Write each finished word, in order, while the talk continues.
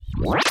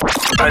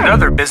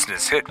Another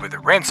business hit with a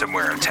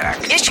ransomware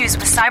attack. Issues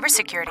with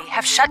cybersecurity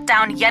have shut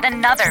down yet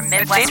another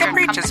Midwestern data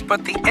breaches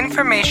put the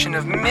information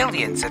of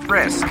millions at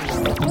risk.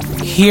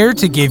 Here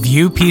to give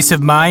you peace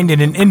of mind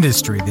in an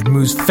industry that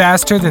moves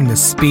faster than the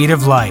speed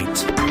of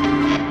light.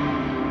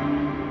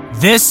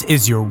 This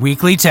is your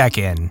weekly Tech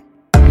In.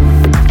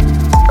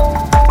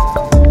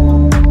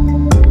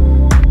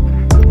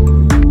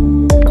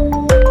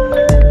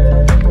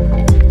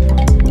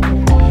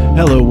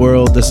 Hello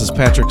world, this is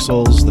Patrick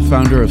Souls, the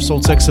founder of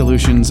Soltech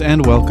Solutions,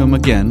 and welcome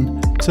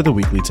again to the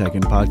Weekly Tech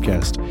In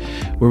podcast,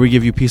 where we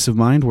give you peace of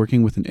mind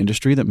working with an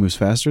industry that moves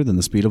faster than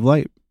the speed of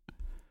light.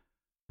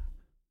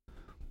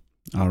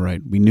 All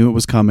right, we knew it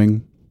was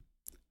coming,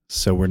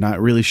 so we're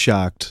not really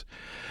shocked.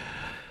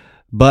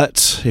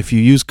 But if you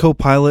use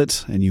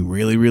Copilot and you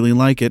really, really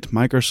like it,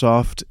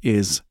 Microsoft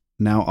is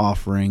now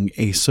offering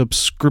a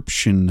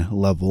subscription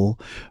level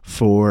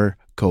for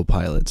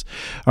Copilot.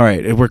 All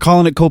right, we're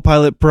calling it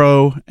Copilot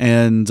Pro,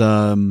 and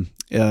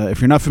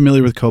if you're not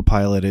familiar with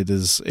Copilot,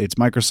 it's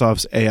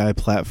Microsoft's AI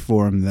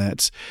platform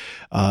that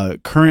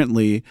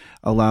currently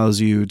allows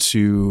you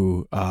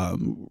to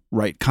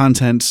write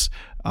content,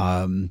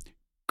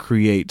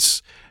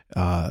 create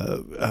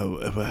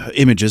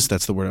images,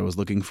 that's the word I was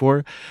looking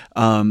for,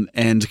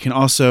 and can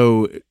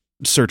also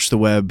search the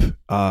web,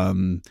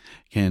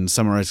 can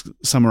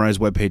summarize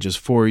web pages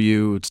for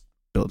you. It's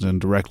built in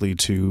directly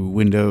to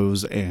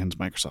Windows and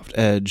Microsoft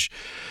Edge,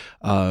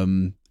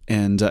 and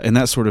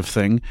that sort of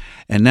thing.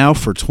 And now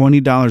for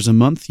 $20 a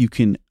month, you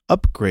can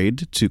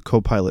upgrade to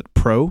Copilot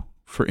Pro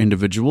for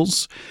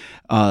individuals,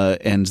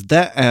 and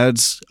that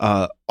adds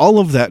all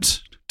of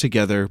that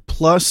together,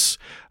 plus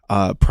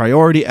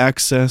priority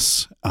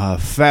access,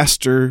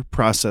 faster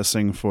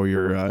processing for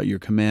your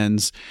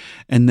commands,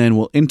 and then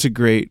we'll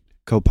integrate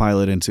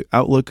Copilot into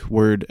Outlook,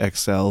 Word,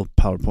 Excel,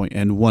 PowerPoint,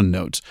 and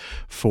OneNote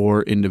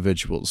for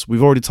individuals.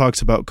 We've already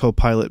talked about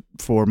Copilot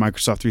for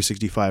Microsoft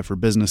 365 for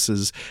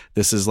businesses.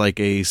 This is like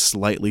a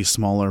slightly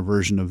smaller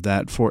version of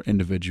that for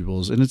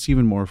individuals, and it's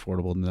even more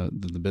affordable than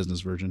the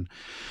business version.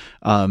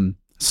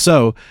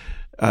 So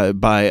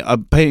by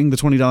paying the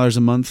 $20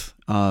 a month,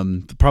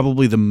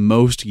 probably the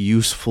most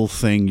useful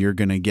thing you're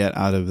going to get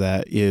out of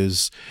that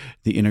is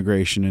the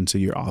integration into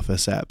your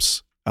Office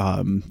apps.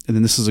 And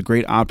then this is a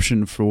great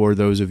option for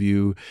those of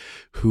you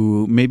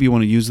who maybe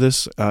want to use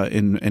this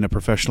in a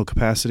professional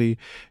capacity,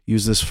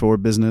 use this for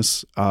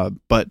business,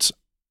 but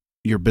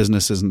your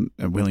business isn't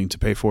willing to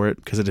pay for it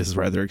because it is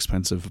rather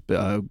expensive.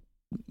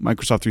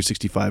 Microsoft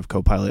 365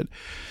 Copilot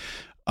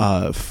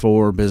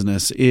for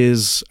business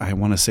is, I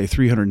want to say,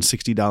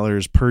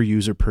 $360 per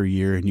user per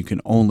year, and you can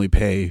only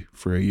pay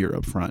for a year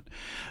up front.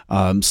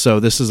 So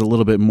this is a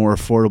little bit more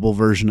affordable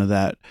version of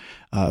that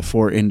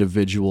for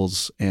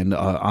individuals, and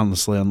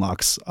honestly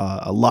unlocks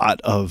a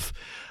lot of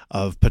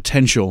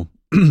potential.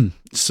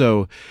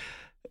 So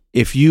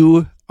if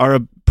you are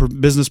a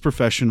business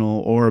professional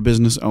or a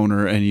business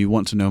owner and you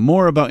want to know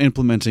more about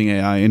implementing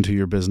AI into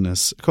your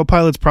business,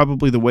 Copilot's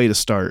probably the way to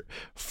start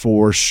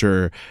for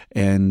sure.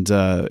 And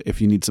if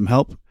you need some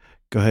help,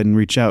 go ahead and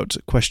reach out.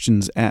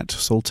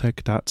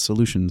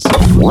 questions@soltech.solutions.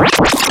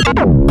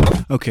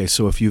 Okay,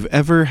 so if you've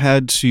ever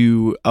had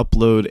to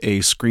upload a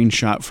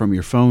screenshot from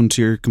your phone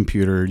to your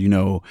computer, you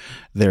know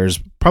there's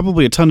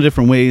probably a ton of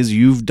different ways.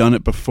 You've done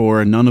it before,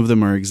 and none of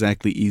them are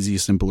exactly easy,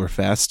 simple, or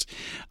fast.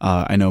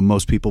 I know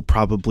most people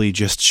probably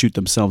just shoot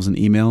themselves an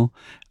email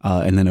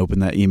and then open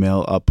that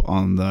email up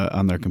on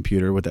their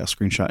computer with that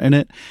screenshot in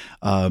it.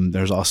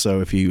 There's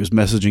also, if you use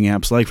messaging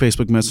apps like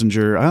Facebook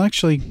Messenger, I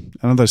don't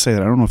know that I say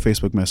that. I don't know if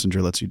Facebook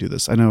Messenger lets you do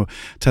this. I know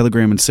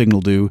Telegram and Signal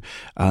do,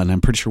 and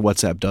I'm pretty sure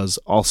WhatsApp does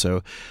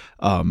also.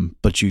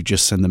 But you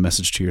just send the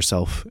message to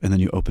yourself, and then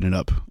you open it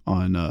up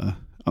on the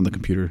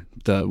computer,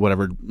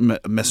 whatever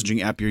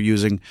messaging app you're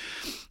using.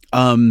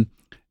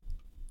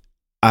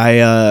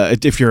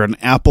 If you're an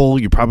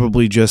Apple, you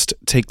probably just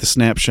take the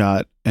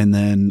snapshot or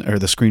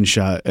the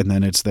screenshot, and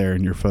then it's there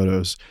in your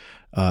photos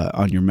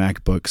on your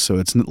MacBook, so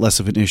it's less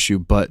of an issue.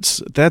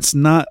 But that's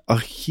not a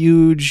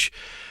huge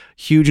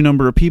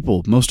number of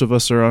people. Most of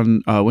us are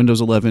on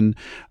Windows 11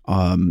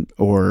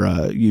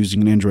 or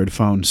using an Android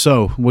phone.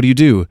 So what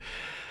do?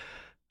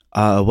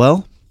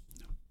 Well,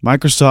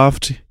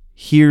 Microsoft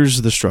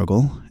hears the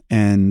struggle,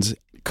 and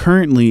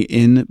currently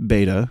in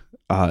beta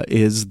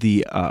is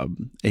a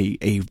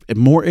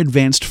more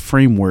advanced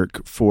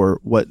framework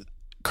for what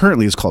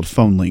currently is called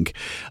PhoneLink.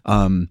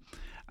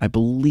 I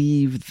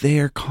believe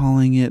they're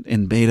calling it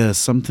in beta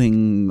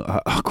something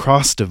a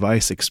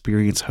cross-device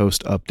experience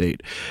host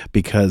update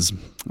because,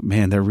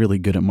 man, they're really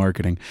good at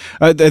marketing.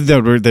 They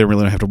really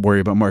don't have to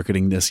worry about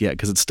marketing this yet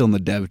because it's still in the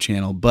dev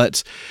channel.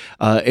 But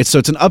it's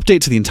an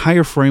update to the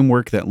entire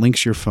framework that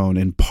links your phone.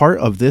 And part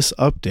of this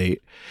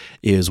update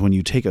is when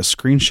you take a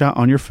screenshot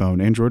on your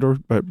phone, Android or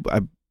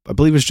I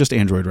believe it's just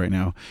Android right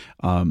now,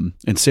 and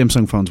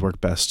Samsung phones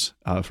work best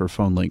for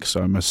PhoneLink,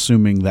 so I'm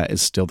assuming that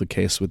is still the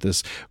case with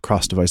this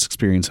cross-device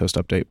experience host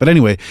update. But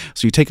anyway,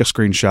 so you take a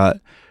screenshot,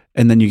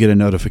 and then you get a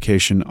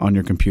notification on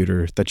your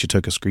computer that you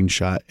took a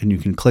screenshot, and you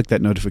can click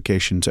that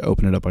notification to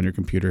open it up on your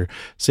computer,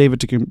 save it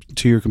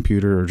to your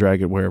computer, or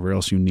drag it wherever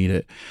else you need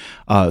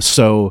it.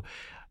 So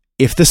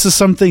if this is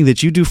something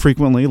that you do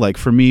frequently, like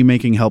for me,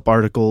 making help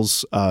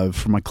articles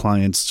for my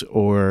clients,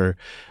 or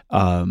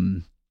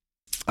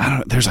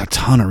there's a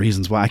ton of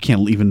reasons why I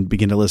can't even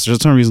begin to list. There's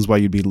a ton of reasons why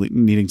you'd be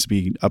needing to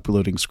be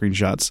uploading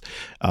screenshots.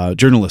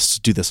 Journalists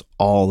do this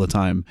all the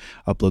time,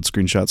 upload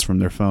screenshots from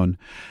their phone.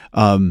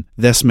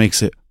 This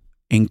makes it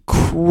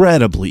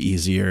incredibly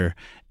easier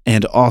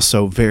and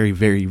also very,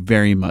 very,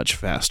 very much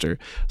faster.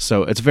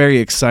 So it's very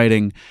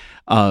exciting.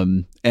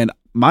 And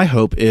my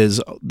hope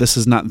is this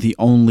is not the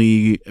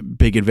only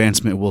big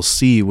advancement we'll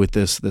see with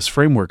this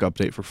framework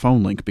update for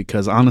PhoneLink,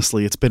 because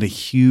honestly, it's been a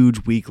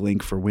huge weak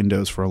link for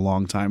Windows for a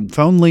long time.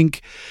 PhoneLink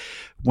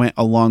went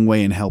a long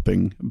way in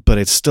helping, but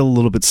it's still a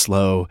little bit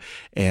slow,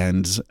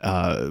 and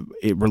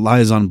it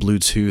relies on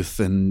Bluetooth,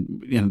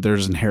 and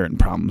there's inherent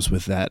problems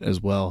with that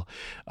as well.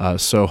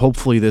 So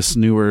hopefully this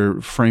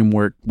newer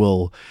framework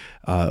will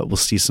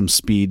see some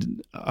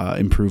speed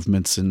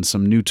improvements and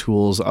some new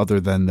tools other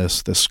than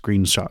this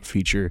screenshot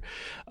feature.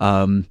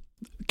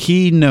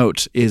 Key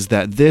note is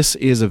that this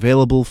is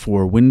available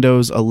for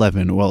Windows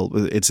 11. Well,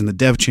 it's in the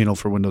dev channel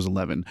for Windows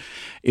 11.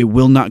 It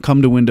will not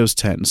come to Windows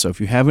 10. So if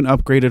you haven't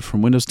upgraded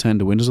from Windows 10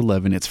 to Windows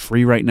 11, it's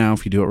free right now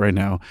if you do it right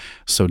now.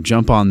 So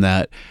jump on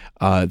that.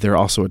 There are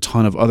also a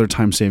ton of other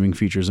time-saving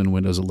features in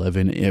Windows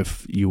 11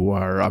 if you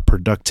are a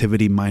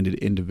productivity-minded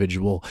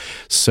individual.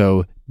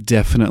 So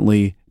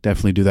definitely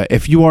do that.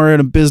 If you are in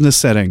a business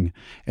setting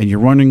and you're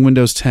running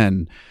Windows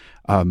 10,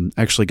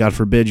 actually, God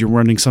forbid, you're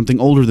running something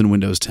older than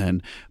Windows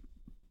 10,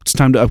 it's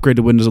time to upgrade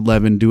to Windows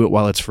 11. Do it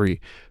while it's free.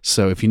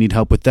 So if you need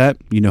help with that,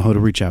 you know who to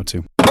reach out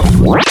to.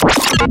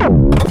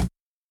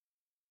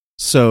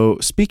 So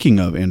speaking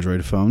of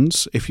Android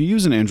phones, if you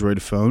use an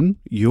Android phone,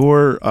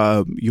 your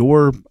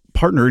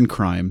partner in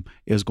crime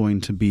is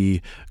going to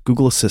be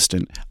Google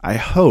Assistant. I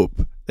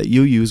hope that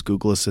you use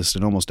Google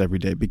Assistant almost every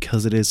day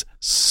because it is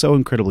so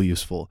incredibly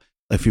useful.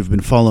 If you've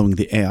been following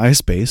the AI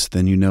space,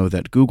 then you know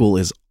that Google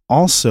is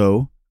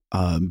also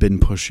been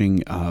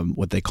pushing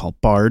what they call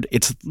Bard.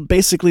 It's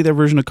basically their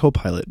version of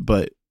Copilot,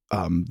 but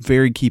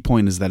very key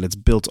point is that it's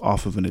built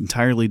off of an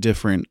entirely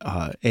different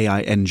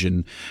AI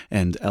engine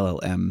and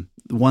LLM,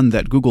 one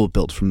that Google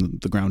built from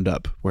the ground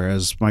up,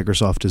 whereas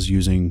Microsoft is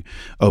using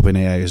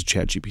OpenAI as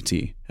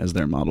ChatGPT as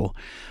their model.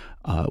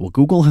 Well,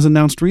 Google has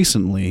announced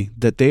recently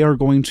that they are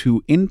going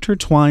to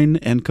intertwine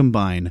and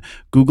combine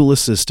Google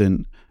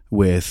Assistant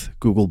with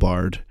Google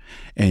Bard,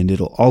 and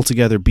it'll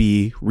altogether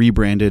be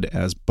rebranded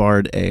as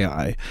Bard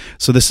AI.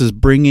 So this is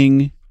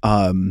bringing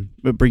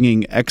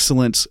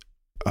excellent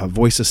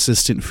voice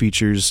assistant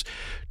features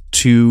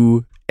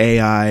to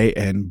AI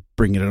and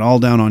bringing it all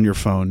down on your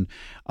phone.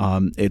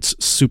 It's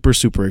super,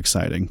 super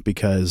exciting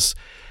because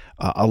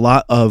a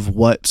lot of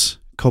what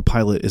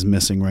Copilot is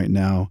missing right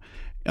now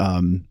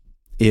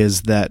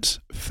is that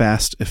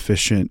fast,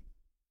 efficient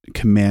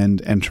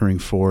command entering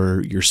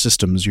for your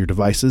systems, your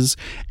devices,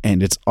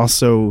 and it's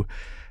also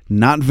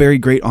not very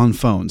great on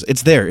phones.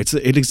 It's there.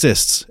 It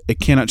exists. It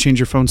cannot change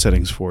your phone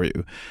settings for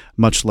you,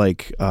 much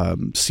like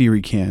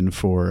Siri can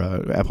for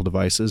Apple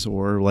devices,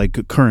 or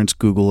like current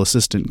Google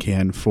Assistant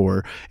can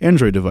for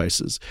Android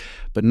devices.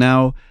 But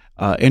now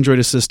Android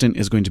Assistant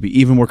is going to be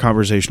even more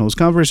conversational. It was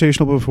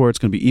conversational before. It's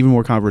going to be even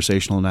more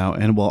conversational now,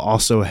 and will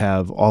also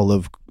have all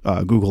of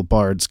Google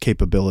Bard's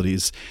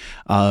capabilities.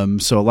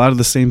 So a lot of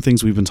the same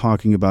things we've been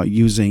talking about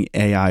using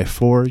AI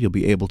for, you'll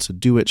be able to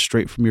do it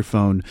straight from your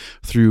phone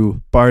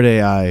through Bard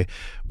AI,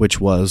 which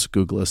was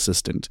Google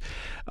Assistant.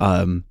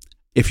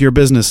 If you're a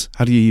business,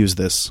 how do you use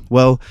this?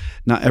 Well,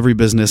 not every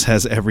business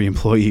has every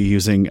employee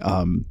using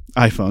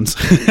iPhones.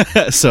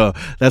 So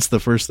that's the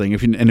first thing.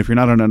 If you're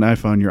not on an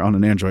iPhone, you're on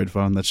an Android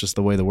phone. That's just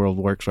the way the world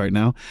works right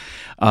now.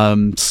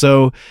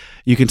 So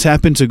you can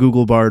tap into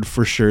Google Bard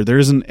for sure. There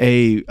isn't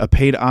a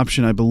paid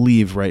option, I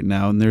believe, right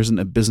now, and there isn't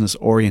a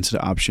business-oriented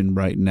option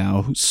right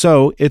now.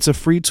 So it's a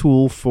free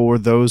tool for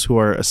those who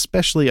are,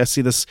 especially, I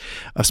see this,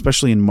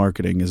 especially in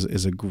marketing,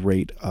 is a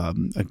great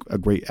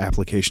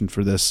application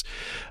for this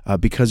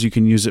because you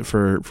can use it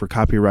for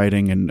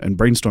copywriting and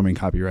brainstorming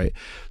copyright.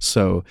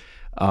 So,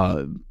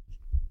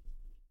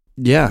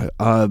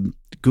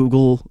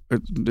 Google,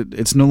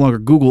 it's no longer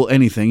Google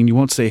anything, and you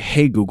won't say,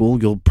 "Hey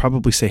Google," you'll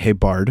probably say, "Hey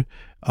Bard,"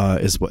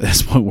 is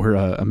what we're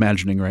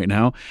imagining right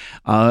now.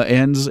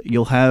 And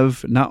you'll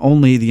have not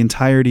only the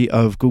entirety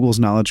of Google's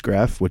knowledge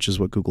graph, which is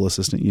what Google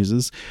Assistant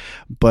uses,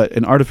 but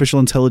an artificial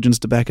intelligence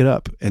to back it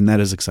up, and that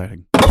is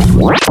exciting.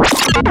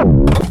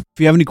 If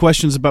you have any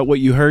questions about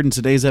what you heard in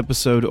today's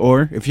episode,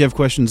 or if you have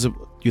questions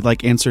you'd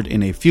like answered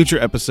in a future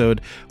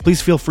episode,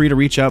 please feel free to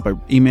reach out by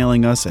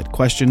emailing us at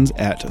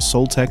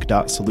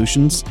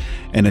questions@soltech.solutions.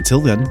 And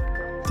until then,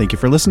 thank you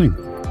for listening.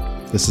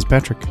 This is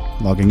Patrick,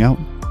 logging out.